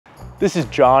This is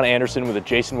John Anderson with the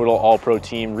Jason Whittle All-Pro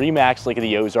Team, Remax Lake of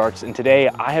the Ozarks, and today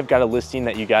I have got a listing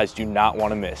that you guys do not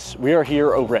want to miss. We are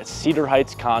here over at Cedar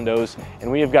Heights Condos,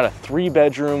 and we have got a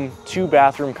 3-bedroom,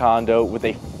 2-bathroom condo with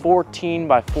a 14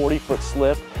 by 40 foot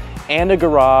slip and a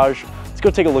garage. Let's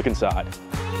go take a look inside.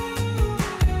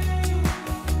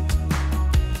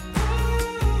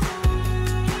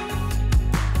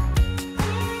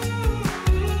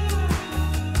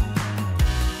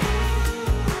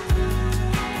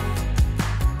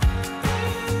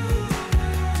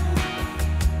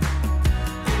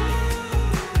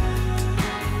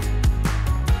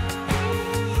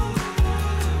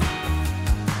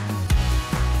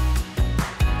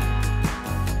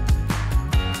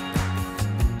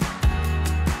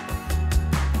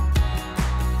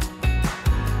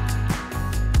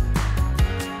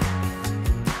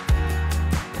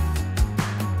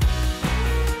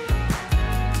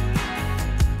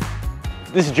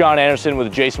 This is John Anderson with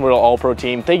the Jason Whittle All-Pro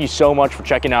Team. Thank you so much for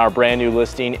checking out our brand new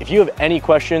listing. If you have any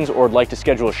questions or would like to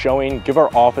schedule a showing, give our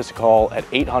office a call at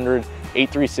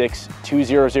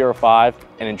 800-836-2005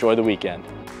 and enjoy the weekend.